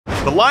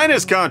The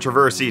Linus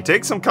controversy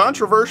takes some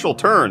controversial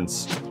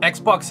turns.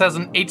 Xbox has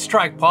an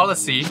 8-strike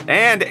policy.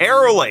 And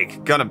Arrow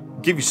Lake gonna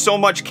give you so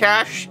much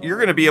cash, you're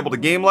gonna be able to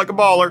game like a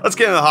baller. Let's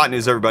get into the hot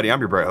news, everybody. I'm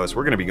your Brett host.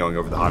 We're gonna be going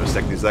over the hottest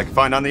tech news that I can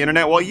find on the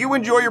internet while you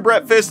enjoy your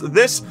breakfast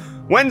this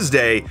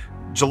Wednesday,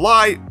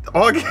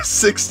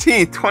 August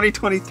 16th,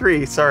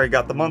 2023. Sorry,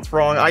 got the month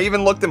wrong. I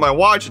even looked at my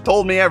watch. It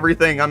told me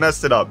everything. I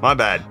messed it up. My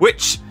bad.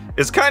 Which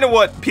is kind of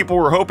what people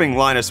were hoping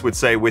Linus would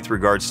say with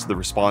regards to the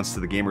response to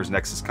the Gamers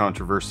Nexus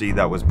controversy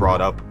that was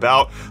brought up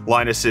about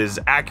Linus's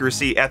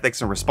accuracy, ethics,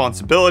 and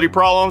responsibility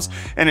problems.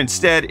 And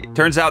instead, it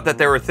turns out that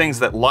there were things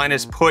that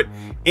Linus put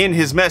in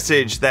his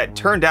message that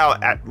turned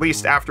out, at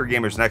least after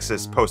Gamers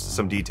Nexus posted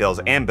some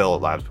details and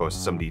Billet Labs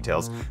posted some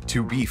details,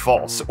 to be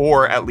false,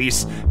 or at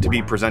least to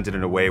be presented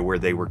in a way where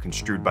they were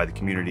construed by the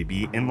community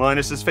be in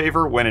Linus's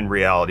favor, when in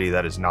reality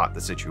that is not the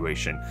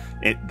situation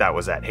that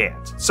was at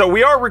hand. So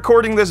we are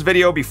recording this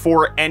video before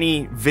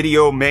any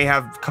video may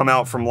have come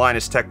out from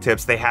Linus Tech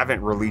Tips. They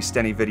haven't released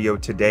any video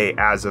today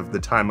as of the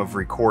time of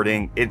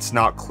recording. It's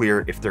not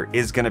clear if there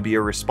is going to be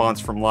a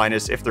response from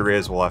Linus. If there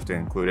is, we'll have to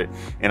include it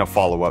in a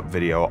follow-up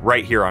video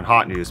right here on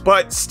Hot News.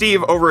 But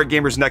Steve over at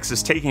Gamers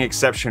Nexus taking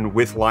exception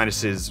with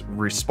Linus's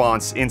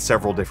response in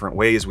several different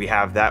ways. We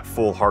have that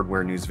full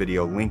hardware news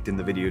video linked in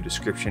the video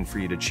description for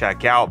you to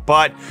check out.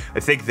 But I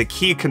think the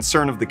key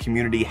concern of the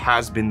community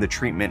has been the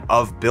treatment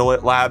of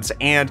Billet Labs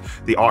and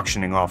the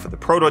auctioning off of the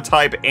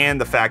prototype, and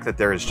the fact that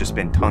there has just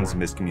been tons of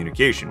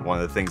miscommunication.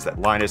 One of the things that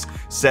Linus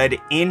said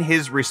in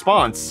his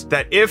response,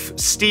 that if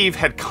Steve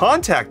had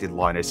contacted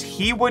Linus,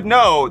 he would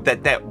know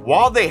that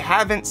while they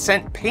haven't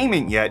sent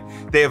payment yet,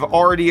 they have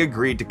already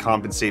agreed to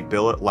compensate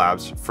Billet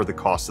Labs for the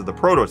cost of the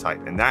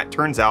prototype. And that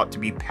turns out to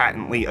be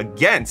patently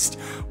against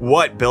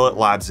what Billet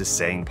Labs is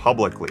saying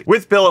publicly.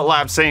 With Billet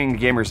Labs saying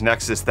to Gamers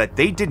Nexus that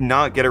they did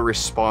not get a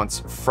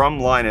response from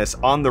Linus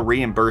on the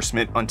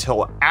reimbursement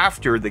until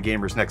after the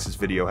Gamers Nexus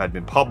video had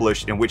been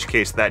published, in which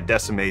case that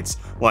decimates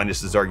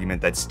Linus's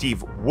argument that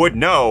Steve would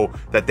know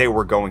that they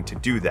were going to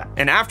do that.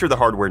 And after the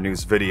hardware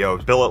news video,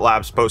 Billet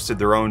Labs posted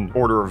their own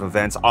order of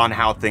events on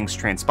how things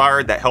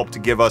transpired that helped to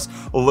give us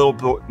a little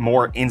bit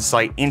more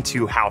insight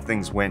into how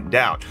things went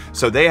down.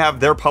 So they have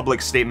their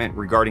public statement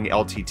regarding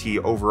LTT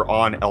over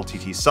on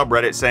LTT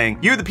subreddit saying,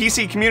 "You, the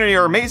PC community,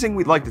 are amazing.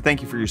 We'd like to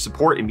thank you for your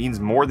support. It means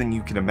more than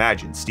you can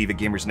imagine. Steve at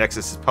Gamers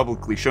Nexus has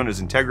publicly shown his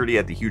integrity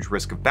at the huge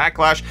risk of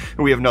backlash,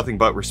 and we have nothing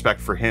but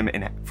respect for him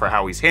and for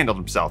how he's handled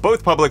himself,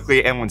 both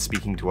publicly and when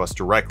speaking to us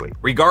directly.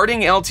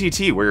 Regarding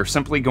LTT, we're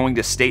simply going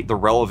to state the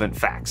relevant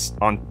facts.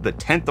 On the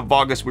 10th of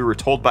August, we were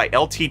told by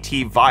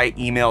LTT via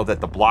email that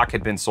the block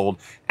had been sold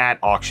at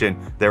auction.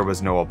 There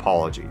was no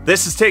apology."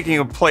 This is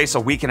taking place a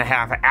week and a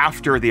half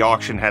after the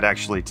auction had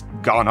actually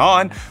gone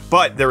on,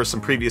 but there was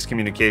some previous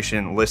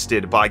communication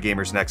listed by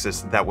Gamers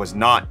Nexus that was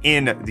not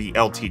in the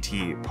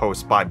LTT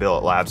post by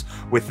Billet Labs,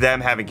 with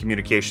them having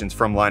communications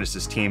from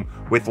Linus's team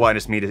with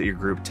Linus Media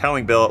Group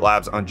telling Billet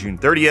Labs on June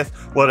 30th,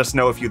 "Let us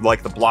know if you'd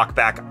like the block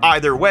back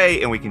either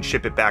way and we can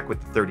ship it back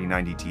with the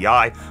 3090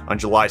 Ti. On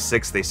July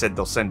 6th, they said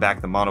they'll send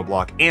back the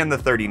monoblock and the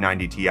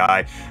 3090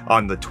 Ti.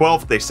 On the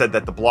 12th, they said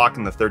that the block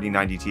and the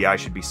 3090 Ti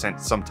should be sent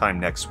sometime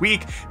next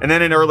week. And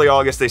then in early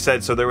August, they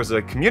said, so there was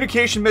a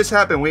communication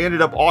mishap and we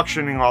ended up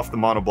auctioning off the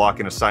monoblock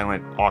in a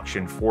silent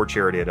auction for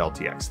charity at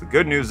LTX. The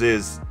good news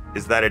is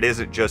that it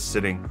isn't just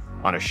sitting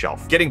on a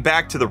shelf." Getting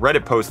back to the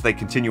Reddit post, they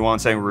continue on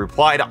saying, "We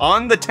replied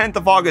on the 10th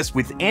of August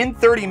within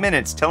 30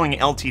 minutes telling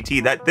LTT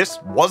that this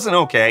wasn't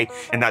okay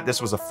and that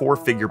this was a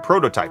 4-figure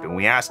prototype, and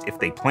we asked if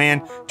they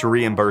plan to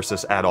reimburse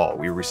us at all.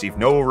 We received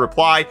no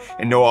reply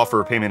and no offer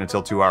of payment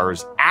until 2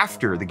 hours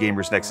after the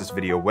Gamers Nexus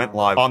video went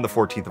live on the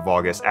 14th of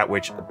August, at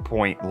which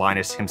point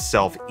Linus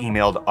himself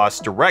emailed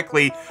us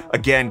directly,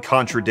 again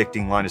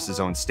contradicting Linus's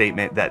own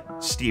statement that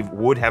Steve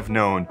would have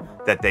known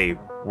that they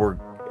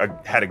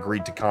had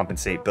agreed to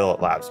compensate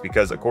Billet Labs,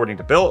 because according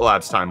to Billet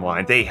Labs'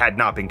 timeline, they had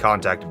not been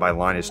contacted by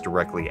Linus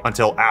directly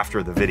until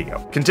after the video."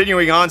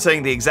 Continuing on,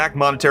 saying the exact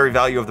monetary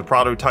value of the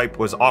prototype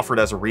was offered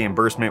as a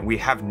reimbursement. We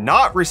have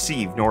not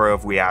received, nor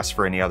have we asked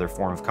for any other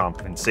form of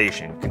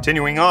compensation.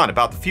 Continuing on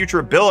about the future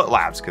of Billet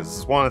Labs, because this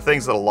is one of the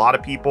things that a lot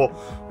of people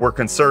were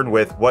concerned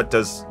with. What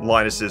does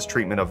Linus's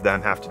treatment of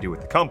them have to do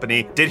with the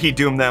company? Did he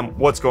doom them?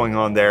 What's going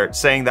on there?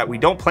 Saying that we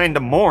don't plan to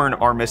mourn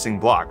our missing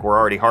block. We're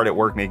already hard at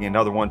work making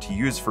another one to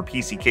use for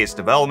PC case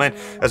development,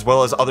 as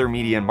well as other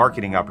media and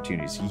marketing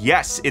opportunities.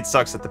 Yes, it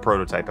sucks that the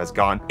prototype has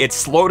gone. It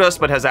slowed us,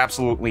 but has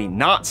absolutely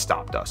not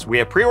stopped us. We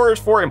have pre-orders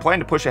for it and plan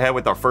to push ahead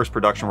with our first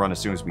production run as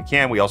soon as we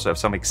can. We also have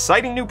some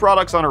exciting new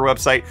products on our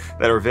website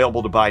that are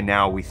available to buy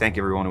now. We thank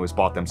everyone who has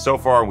bought them so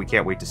far, and we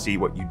can't wait to see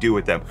what you do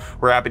with them.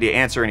 We're happy to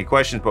answer any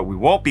questions, but we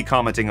won't be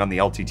commenting on the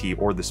LTT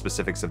or the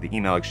specifics of the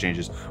email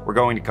exchanges. We're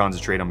going to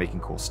concentrate on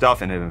making cool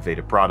stuff and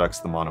innovative products,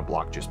 the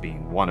monoblock just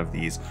being one of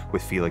these,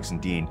 with Felix and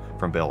Dean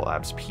from Billet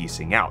Labs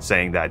piecing out,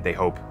 saying saying that they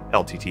hope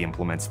LTT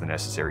implements the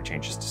necessary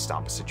changes to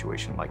stop a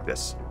situation like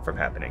this from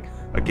happening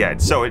again.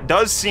 So it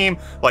does seem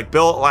like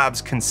Billet Labs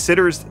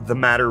considers the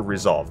matter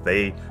resolved.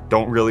 They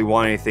don't really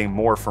want anything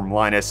more from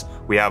Linus.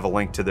 We have a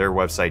link to their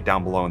website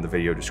down below in the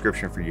video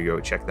description for you to go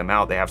check them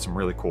out. They have some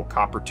really cool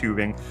copper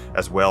tubing,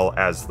 as well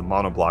as the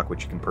monoblock,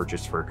 which you can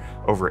purchase for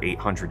over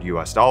 $800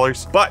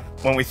 US. But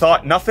when we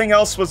thought nothing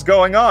else was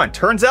going on,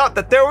 turns out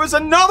that there was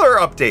another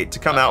update to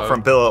come out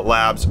from Billet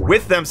Labs,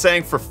 with them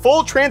saying, for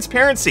full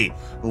transparency,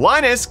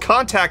 Linus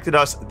contacted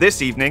us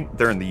this evening.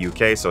 They're in the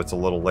UK, so it's a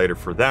little later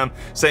for them,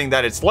 saying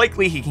that it's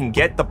likely he can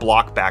get the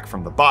block back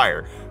from the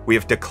buyer. We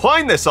have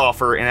declined this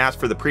offer and asked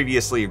for the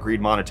previously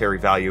agreed monetary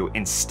value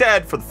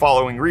instead for the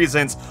following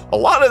reasons, a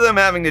lot of them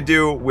having to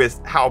do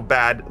with how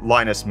bad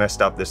Linus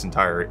messed up this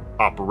entire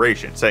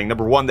operation. Saying,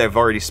 number one, they've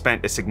already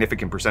spent a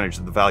significant percentage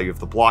of the value of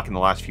the block in the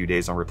last few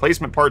days on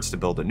replacement parts to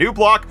build a new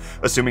block,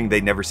 assuming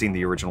they'd never seen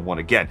the original one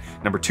again.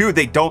 Number two,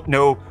 they don't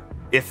know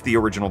if the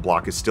original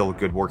block is still a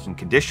good working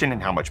condition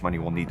and how much money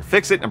we'll need to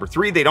fix it. Number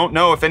three, they don't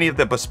know if any of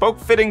the bespoke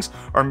fittings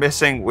are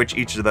missing, which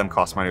each of them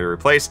cost money to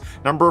replace.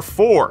 Number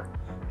four,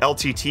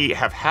 LTT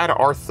have had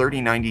our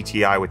 3090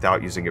 Ti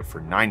without using it for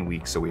 9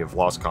 weeks, so we have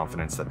lost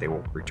confidence that they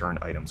will return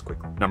items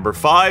quickly. Number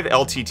five,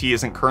 LTT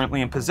isn't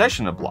currently in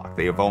possession of block.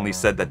 They have only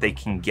said that they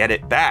can get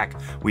it back.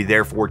 We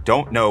therefore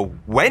don't know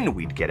when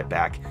we'd get it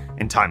back,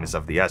 and time is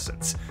of the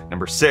essence.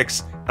 Number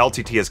six,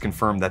 LTT has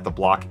confirmed that the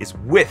block is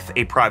with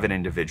a private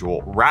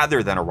individual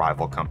rather than a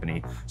rival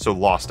company, so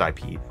lost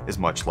IP is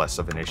much less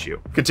of an issue.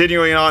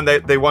 Continuing on,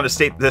 they want to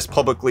state this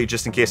publicly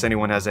just in case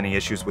anyone has any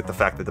issues with the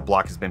fact that the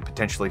block has been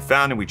potentially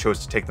found and we chose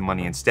to take the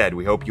money instead.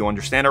 We hope you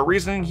understand our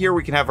reasoning here.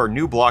 We can have our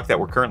new block that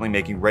we're currently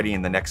making ready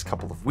in the next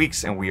couple of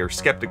weeks, and we are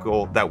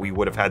skeptical that we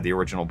would have had the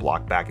original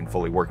block back in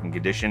fully working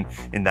condition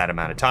in that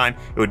amount of time.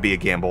 It would be a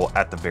gamble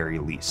at the very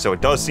least. So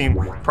it does seem,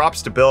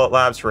 props to Billet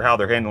Labs for how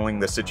they're handling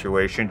this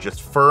situation.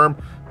 Just firm,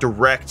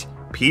 direct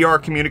PR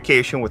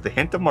communication with a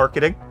hint of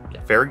marketing.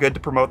 Very good to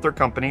promote their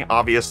company.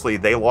 Obviously,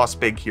 they lost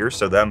big here,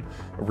 so them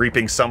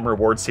reaping some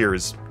rewards here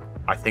is,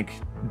 I think,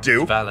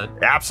 due. It's valid.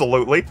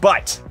 Absolutely.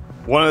 But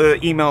one of the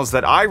emails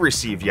that I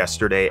received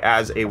yesterday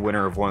as a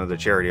winner of one of the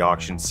charity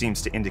auctions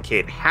seems to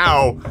indicate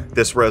how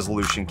this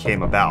resolution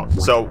came about.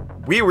 So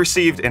we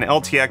received an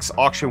LTX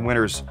auction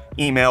winners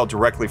email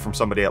directly from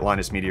somebody at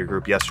Linus Media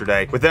Group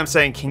yesterday with them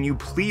saying, can you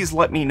please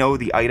let me know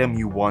the item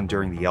you won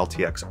during the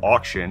LTX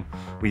auction?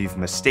 We've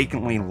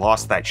mistakenly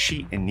lost that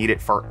sheet and need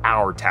it for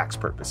our tax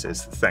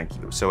purposes. Thank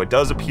you. So it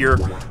does appear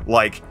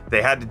like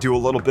they had to do a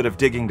little bit of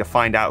digging to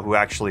find out who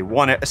actually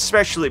won it,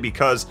 especially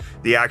because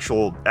the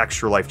actual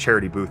Extra Life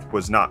charity booth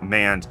was not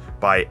manned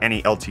by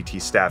any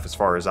LTT staff as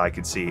far as I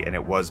could see, and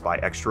it was by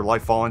Extra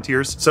Life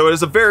volunteers. So it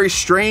is a very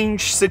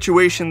strange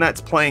situation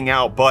that's playing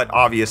out, but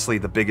obviously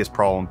the biggest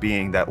problem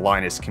being that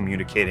Linus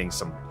communicating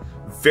some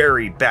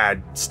very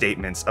bad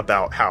statements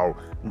about how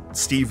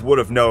Steve would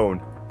have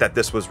known that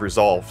this was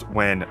resolved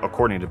when,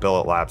 according to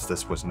Billet Labs,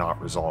 this was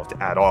not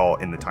resolved at all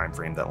in the time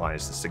frame that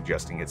Linus is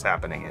suggesting it's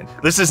happening in.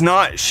 This is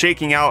not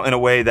shaking out in a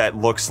way that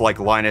looks like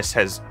Linus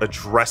has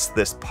addressed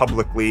this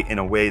publicly in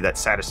a way that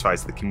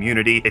satisfies the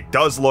community. It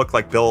does look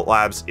like Billet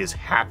Labs is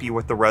happy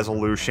with the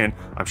resolution.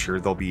 I'm sure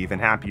they'll be even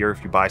happier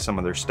if you buy some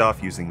of their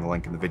stuff using the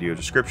link in the video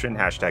description,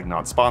 hashtag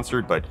not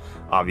sponsored, but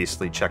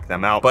obviously check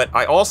them out. But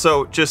I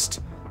also,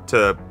 just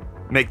to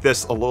make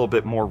this a little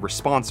bit more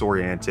response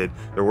oriented,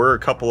 there were a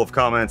couple of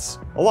comments,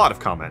 a lot of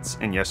comments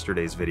in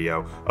yesterday's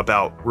video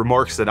about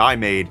remarks that I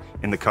made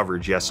in the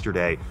coverage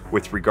yesterday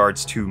with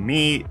regards to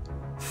me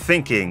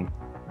thinking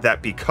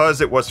that because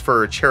it was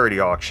for a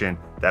charity auction,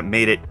 that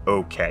made it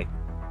okay.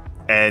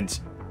 And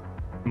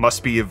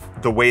must be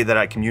of the way that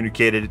I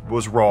communicated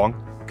was wrong,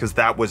 because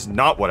that was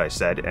not what I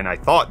said, and I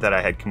thought that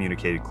I had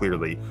communicated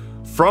clearly.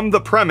 From the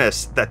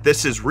premise that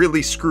this is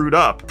really screwed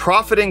up,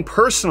 profiting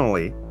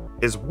personally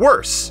is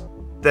worse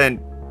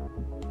than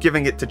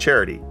giving it to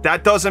charity.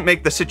 That doesn't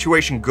make the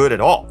situation good at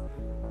all.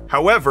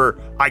 However,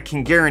 I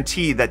can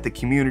guarantee that the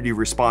community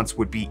response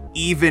would be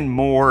even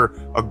more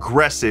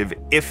aggressive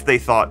if they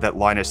thought that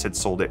Linus had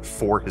sold it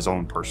for his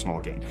own personal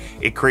gain.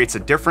 It creates a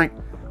different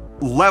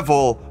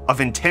level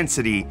of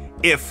intensity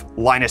if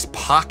Linus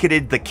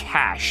pocketed the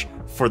cash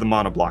for the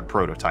monoblock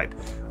prototype.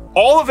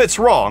 All of it's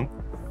wrong,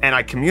 and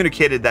I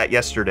communicated that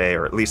yesterday,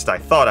 or at least I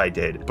thought I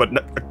did, but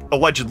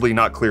allegedly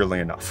not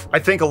clearly enough. I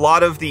think a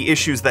lot of the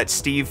issues that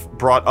Steve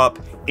brought up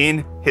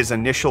in his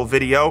initial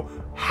video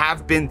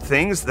have been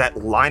things that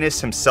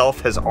Linus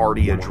himself has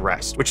already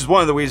addressed, which is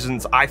one of the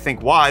reasons I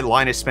think why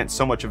Linus spent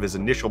so much of his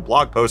initial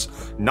blog post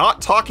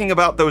not talking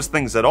about those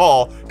things at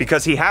all,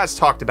 because he has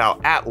talked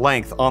about at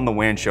length on the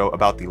WAN show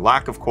about the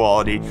lack of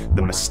quality,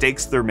 the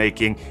mistakes they're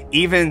making,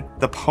 even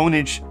the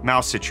ponage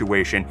mouse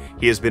situation.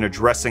 He has been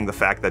addressing the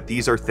fact that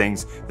these are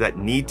things that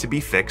need to be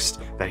fixed,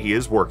 that he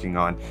is working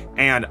on,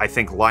 and I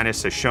think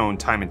Linus has shown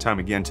time and time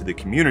again to the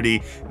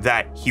community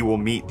that he will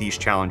meet these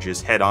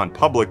challenges head on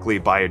publicly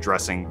by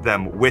addressing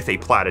them with a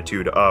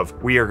platitude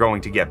of, we are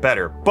going to get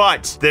better.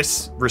 But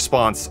this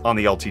response on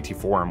the LTT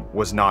forum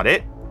was not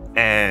it.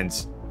 And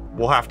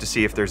we'll have to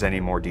see if there's any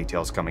more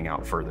details coming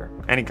out further.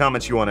 Any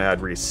comments you want to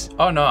add, Reece?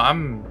 Oh no,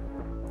 I'm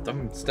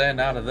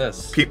staying out of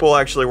this. People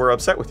actually were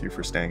upset with you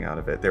for staying out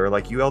of it. They were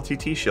like, you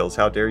LTT shills,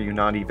 how dare you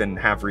not even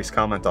have Reece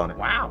comment on it?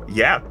 Wow.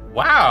 Yeah.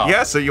 Wow.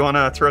 Yeah, so you want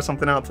to throw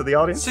something out to the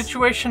audience?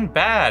 Situation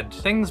bad.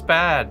 Things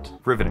bad.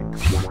 Riveting.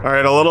 All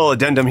right, a little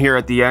addendum here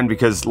at the end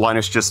because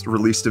Linus just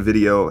released a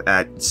video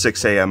at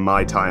 6 a.m.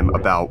 my time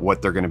about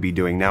what they're going to be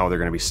doing now. They're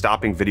going to be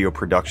stopping video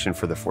production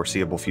for the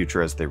foreseeable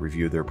future as they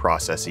review their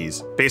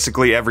processes.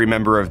 Basically, every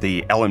member of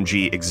the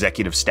LMG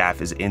executive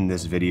staff is in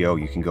this video.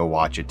 You can go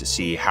watch it to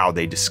see how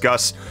they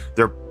discuss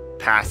their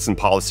paths and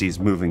policies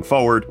moving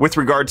forward. With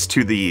regards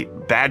to the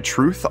bad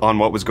truth on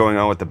what was going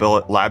on with the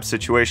Billet lab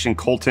situation,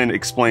 Colton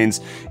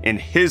explains in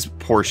his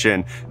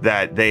portion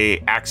that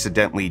they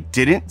accidentally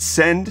didn't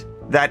send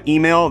that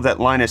email that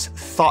Linus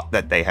thought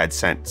that they had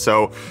sent.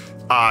 So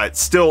it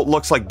still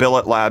looks like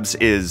Billet Labs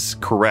is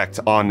correct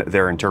on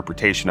their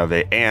interpretation of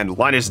it, and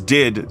Linus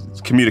did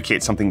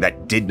communicate something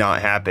that did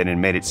not happen and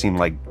made it seem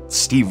like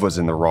Steve was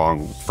in the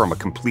wrong from a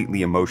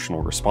completely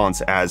emotional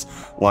response, as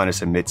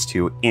Linus admits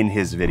to in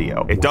his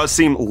video. It does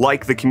seem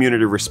like the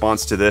community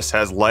response to this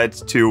has led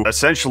to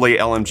essentially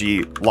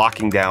LMG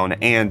locking down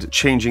and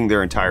changing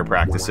their entire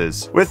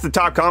practices, with the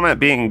top comment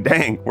being,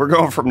 dang, we're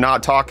going from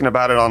not talking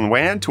about it on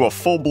WAN to a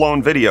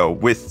full-blown video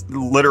with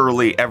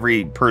literally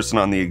every person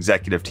on the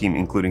executive team,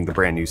 including the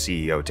brand new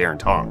CEO, Darren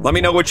Tong. Let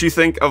me know what you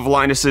think of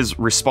Linus's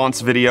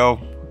response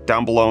video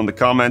down below in the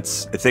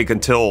comments. I think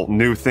until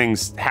new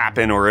things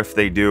happen, or if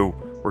they do,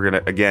 we're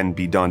gonna again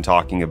be done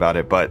talking about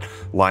it, but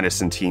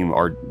Linus and team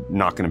are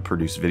not gonna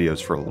produce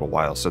videos for a little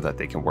while so that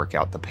they can work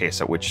out the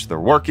pace at which they're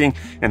working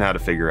and how to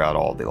figure out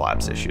all the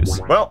labs issues.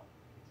 Well,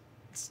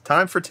 it's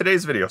time for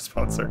today's video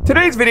sponsor.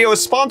 Today's video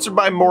is sponsored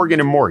by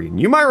Morgan & Morgan.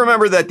 You might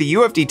remember that the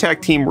UFD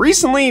Tech team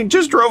recently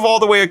just drove all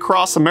the way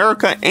across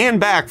America and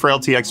back for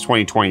LTX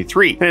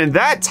 2023. And in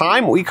that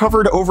time, we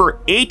covered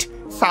over 8,000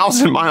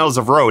 miles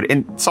of road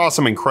and saw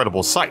some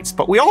incredible sights,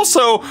 but we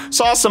also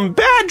saw some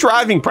bad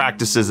driving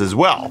practices as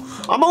well.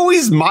 I'm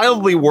always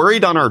mildly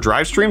worried on our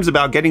drive streams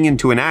about getting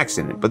into an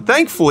accident, but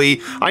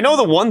thankfully, I know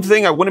the one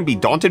thing I wouldn't be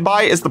daunted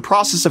by is the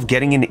process of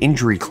getting an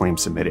injury claim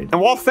submitted. And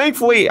while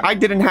thankfully I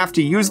didn't have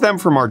to use them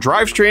from our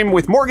drive stream,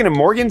 with Morgan &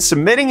 Morgan,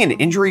 submitting an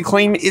injury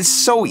claim is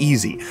so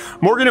easy.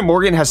 Morgan &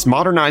 Morgan has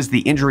modernized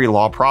the injury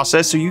law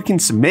process so you can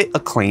submit a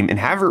claim and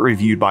have it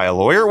reviewed by a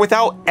lawyer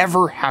without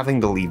ever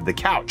having to leave the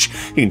couch.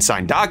 You can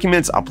sign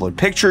documents, upload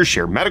pictures,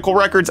 share medical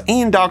records,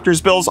 and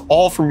doctor's bills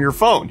all from your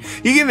phone.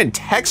 You can even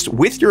text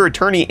with your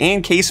attorney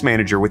and case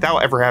manager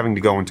without ever having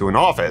to go into an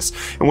office.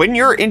 And when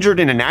you're injured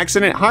in an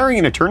accident, hiring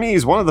an attorney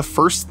is one of the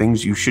first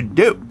things you should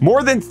do.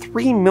 More than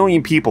 3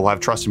 million people have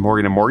trusted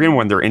Morgan & Morgan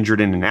when they're injured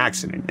in an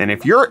accident. And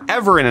if you're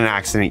ever in an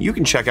accident, you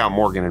can check out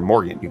Morgan &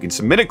 Morgan. You can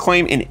submit a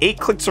claim in 8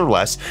 clicks or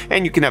less,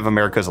 and you can have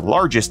America's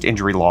largest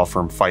injury law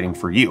firm fighting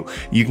for you.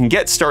 You can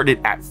get started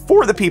at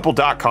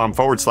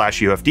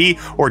forthepeople.com/UFD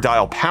or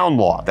dial pound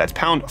law. That's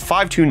pound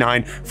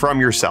 529 from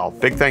your cell.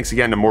 Big thanks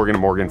again to Morgan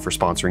 & Morgan for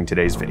sponsoring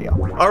today's video.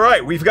 All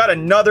right, we've got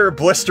another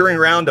blistering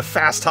round of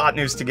fast hot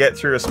news to get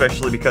through,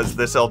 especially because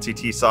this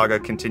LTT saga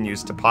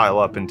continues to pile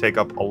up and take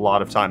up a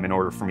lot of time in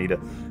order for me to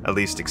at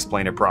least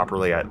explain it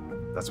properly.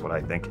 That's what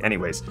I think.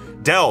 Anyways,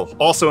 Dell,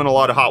 also in a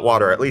lot of hot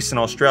water, at least in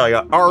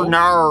Australia.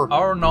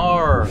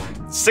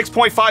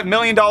 $6.5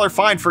 million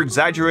fine for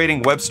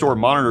exaggerating web store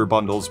monitor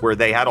bundles, where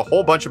they had a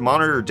whole bunch of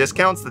monitor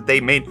discounts that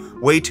they made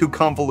way too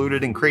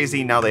convoluted and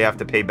crazy. Now they have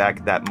to pay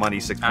back that money,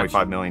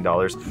 $6.5 million.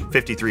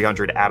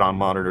 5,300 add-on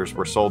monitors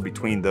were sold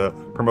between the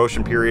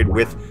promotion period,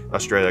 with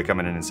Australia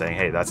coming in and saying,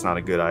 hey, that's not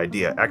a good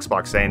idea.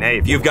 Xbox saying, hey,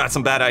 if you've got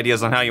some bad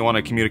ideas on how you want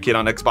to communicate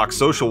on Xbox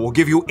Social, we'll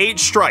give you 8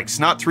 strikes,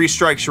 not 3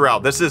 strikes, you're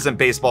out. This isn't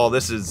baseball.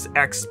 This is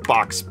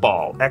Xbox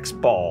ball.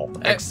 X-ball.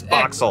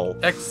 Xboxal.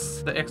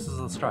 The X is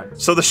the strike.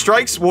 So the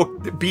strikes will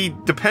be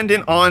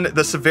dependent on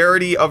the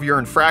severity of your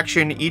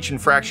infraction. Each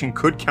infraction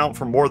could count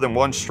for more than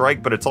 1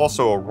 strike, but it's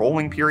also a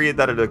rolling period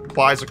that it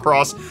applies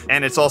across,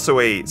 and it's also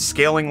a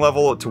scaling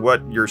level to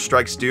what your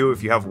strikes do.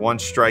 If you have 1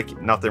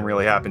 strike, nothing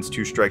really happens.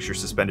 2 strikes, you're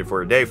suspended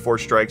for a day. 4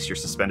 strikes, you're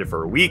suspended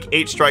for a week.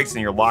 8 strikes,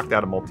 and you're locked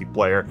out of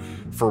multiplayer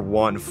for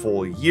 1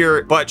 full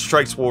year. But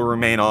strikes will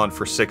remain on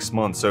for 6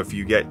 months. So if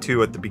you get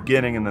 2 at the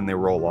beginning and then they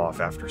roll off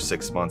after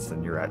 6 months,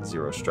 then you're at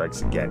 0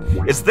 strikes again.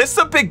 Is this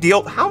a big deal?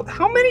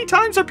 How many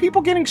times are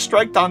people getting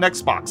striked on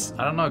Xbox?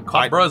 I don't know.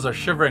 COD bros are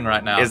shivering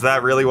right now. Is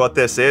that really what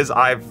this is?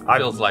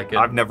 Feels like it.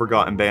 I've never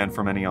gotten banned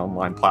from any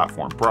online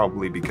platform,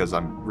 probably because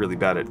I'm really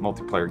bad at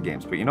multiplayer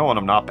games. But you know what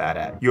I'm not bad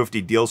at?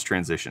 UFD Deals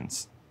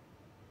transitions.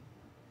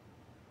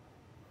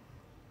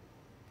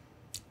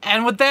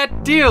 And with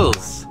that,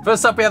 deals.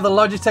 First up, we have the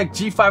Logitech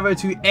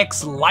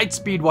G502X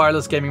Lightspeed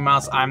wireless gaming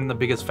mouse. I'm the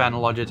biggest fan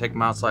of Logitech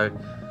mouse.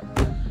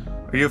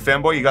 Are you a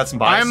fanboy? You got some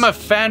bias? I'm a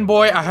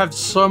fanboy. I have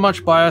so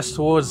much bias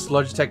towards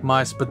Logitech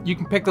mice, but you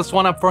can pick this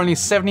one up for only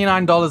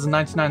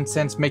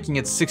 $79.99, making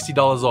it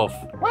 $60 off.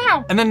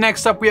 Wow. And then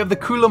next up, we have the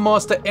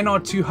Sticklemonster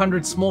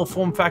NR200 small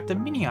form factor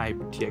mini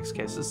IPTX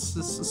case. This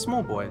is a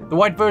small boy. The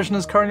white version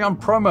is currently on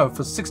promo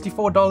for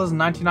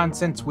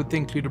 $64.99 with the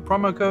included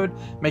promo code,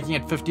 making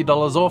it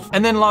 $50 off.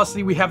 And then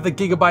lastly, we have the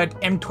Gigabyte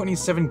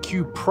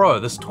M27Q Pro.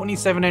 This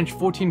 27-inch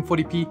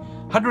 1440p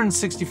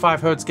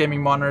 165Hz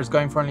gaming monitor is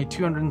going for only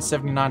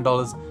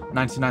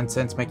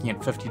 $279.99, making it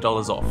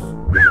 $50 off.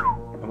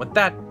 And with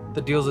that,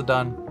 the deals are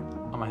done.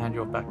 I'm gonna hand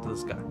you off back to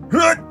this guy.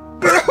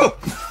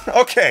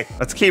 Okay,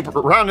 let's keep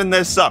rounding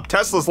this up.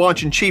 Tesla's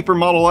launching cheaper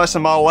Model S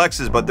and Model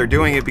X's, but they're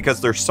doing it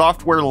because their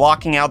software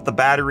locking out the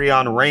battery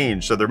on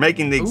range. So they're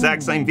making the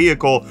exact same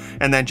vehicle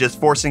and then just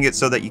forcing it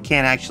so that you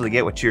can't actually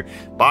get what you're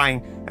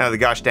buying out of the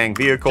gosh dang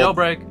vehicle.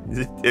 Jailbreak.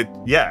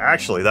 Yeah,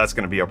 actually, that's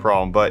going to be a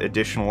problem. But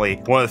additionally,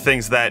 one of the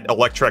things that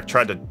Electrek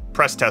tried to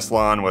press Tesla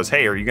on was,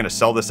 hey, are you going to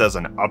sell this as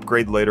an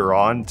upgrade later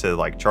on to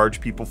like charge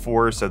people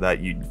for so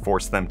that you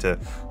force them to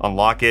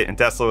unlock it? And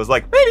Tesla was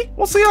like, maybe,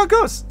 we'll see how it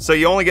goes. So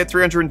you only get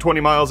 320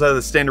 miles out of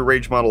the standard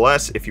range Model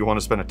S if you want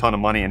to spend a ton of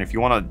money. And if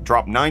you want to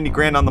drop 90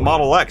 grand on the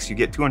Model X, you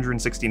get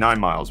 269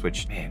 miles,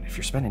 which, man, if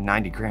you're spending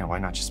 90 grand, why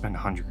not just spend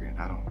 100 grand?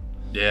 I don't.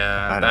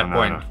 Yeah, at that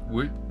point,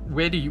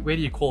 where do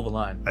you call the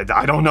line?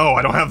 I don't know.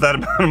 I don't have that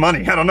amount of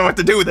money. I don't know what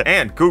to do with it.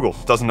 And Google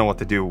doesn't know what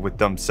to do with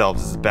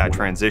themselves. It's a bad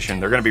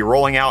transition. They're going to be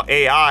rolling out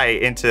AI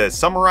into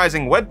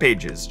summarizing web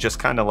pages, just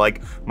kind of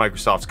like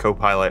Microsoft's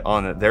Copilot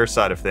on their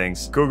side of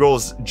things.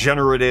 Google's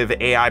generative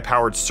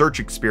AI-powered search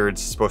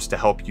experience is supposed to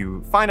help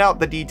you find out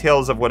the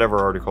details of whatever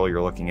article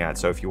you're looking at.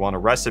 So if you want a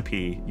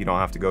recipe, you don't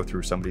have to go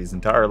through somebody's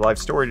entire life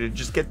story to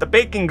just get the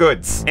baking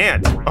goods.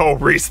 And, oh,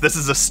 Reece, this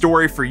is a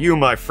story for you,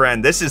 my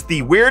friend. This is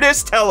the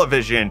weirdest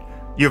television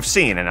you've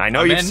seen, and I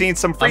know you've seen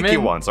some freaky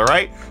ones, all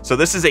right? So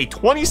this is a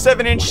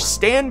 27-inch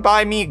Stand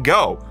By Me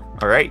Go,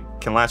 all right?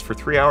 Can last for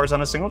 3 hours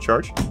on a single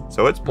charge,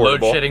 so it's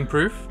portable. Load shedding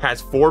proof.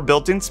 Has 4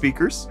 built-in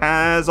speakers,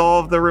 has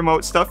all of the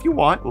remote stuff you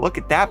want. Look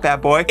at that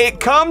bad boy. It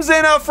comes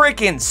in a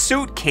freaking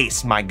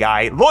suitcase, my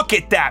guy. Look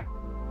at that.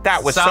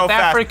 That was so fast. South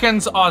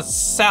Africans are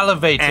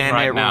salivating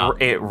right now.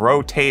 It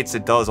rotates,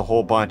 it does a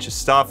whole bunch of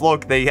stuff.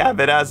 Look, they have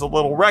it as a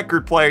little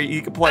record player.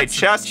 You can play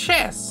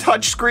chess,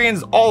 touch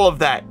screens, all of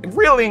that.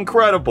 Really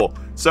incredible.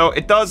 So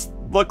it does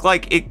look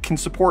like it can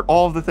support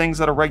all of the things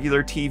that a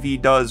regular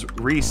TV does.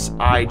 Reece,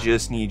 I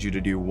just need you to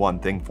do one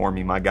thing for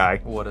me, my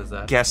guy. What is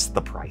that? Guess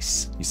the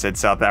price. You said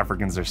South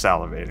Africans are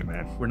salivating,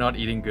 man. We're not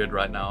eating good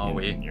right now, are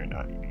we? You're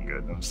not eating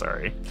good, I'm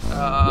sorry.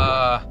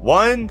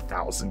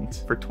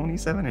 1,000 for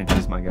 27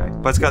 inches, my guy.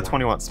 But it's got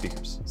 20-watt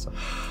speakers, so.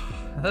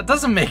 That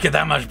doesn't make it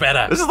that much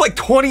better. This is like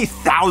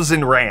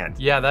 20,000 rand.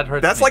 Yeah, that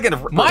hurts. That's me.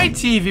 like my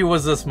TV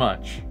was this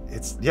much.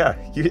 It's, yeah,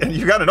 and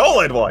you got an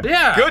OLED one.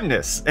 Yeah.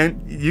 Goodness.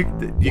 And you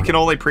can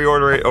only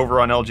pre-order it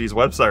over on LG's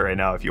website right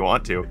now if you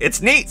want to.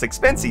 It's neat, it's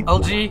expensive.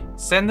 LG,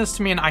 send this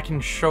to me and I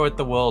can show it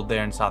the world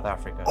there in South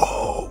Africa.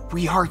 Oh,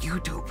 we are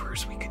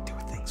YouTubers. We could do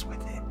things with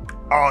it.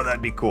 Oh,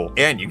 that'd be cool.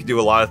 And you can do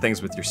a lot of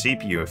things with your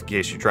CPU in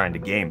case you're trying to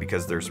game,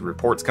 because there's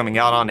reports coming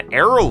out on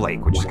Arrow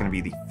Lake, which is going to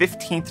be the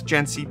 15th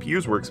gen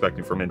CPUs we're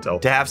expecting from Intel,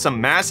 to have some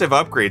massive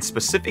upgrades,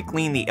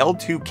 specifically in the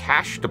L2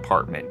 cache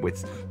department,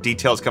 with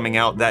details coming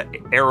out that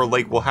Arrow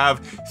Lake will have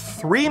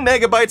 3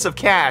 megabytes of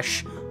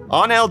cache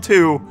on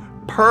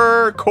L2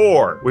 per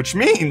core, which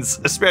means,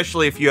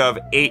 especially if you have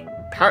 8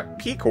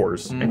 P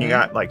cores and you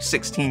got like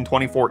 16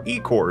 24 E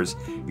cores,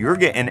 you're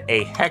getting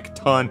a heck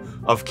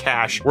ton of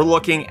cache. We're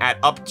looking at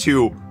up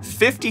to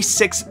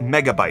 56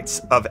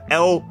 megabytes of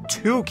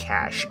L2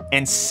 cache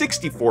and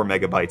 64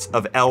 megabytes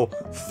of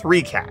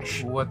L3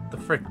 cache. What the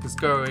frick is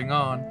going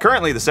on?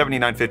 Currently, the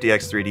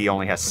 7950X3D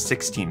only has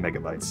 16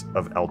 megabytes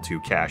of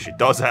L2 cache. It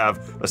does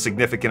have a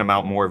significant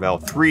amount more of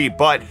L3,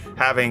 but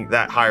having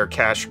that higher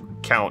cache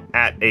count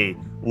at a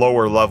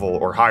lower level,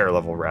 or higher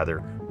level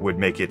rather, would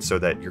make it so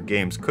that your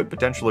games could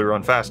potentially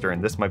run faster,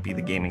 and this might be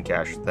the gaming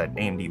cache that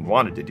AMD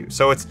wanted to do.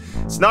 So it's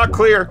not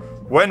clear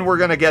when we're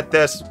gonna get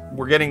this.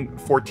 We're getting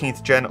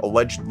 14th gen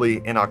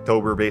allegedly in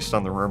October based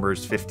on the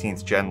rumors,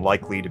 15th gen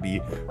likely to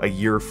be a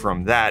year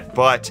from that,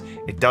 but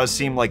it does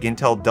seem like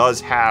Intel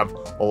does have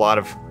a lot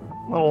of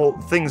little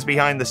things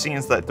behind the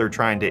scenes that they're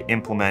trying to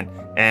implement,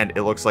 and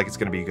it looks like it's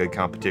gonna be a good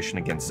competition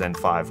against Zen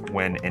 5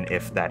 when and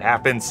if that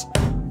happens.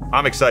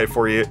 I'm excited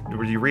for you.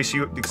 Were you, Reece,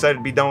 you excited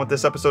to be done with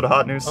this episode of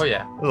Hot News? Oh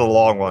yeah. It was a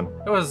long one.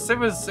 It was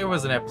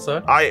an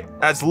episode.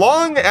 As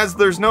long as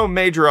there's no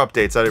major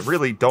updates, I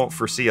really don't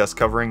foresee us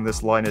covering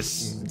this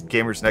Linus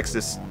Gamers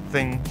Nexus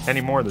thing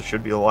anymore. This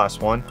should be the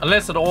last one.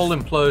 Unless it all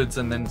implodes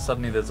and then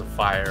suddenly there's a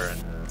fire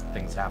and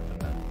things happen.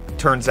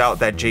 Turns out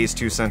that Jay's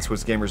 2 cents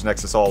was Gamers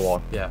Nexus all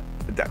along. Yeah.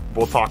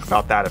 We'll talk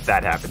about that if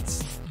that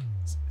happens.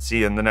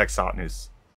 See you in the next Hot News.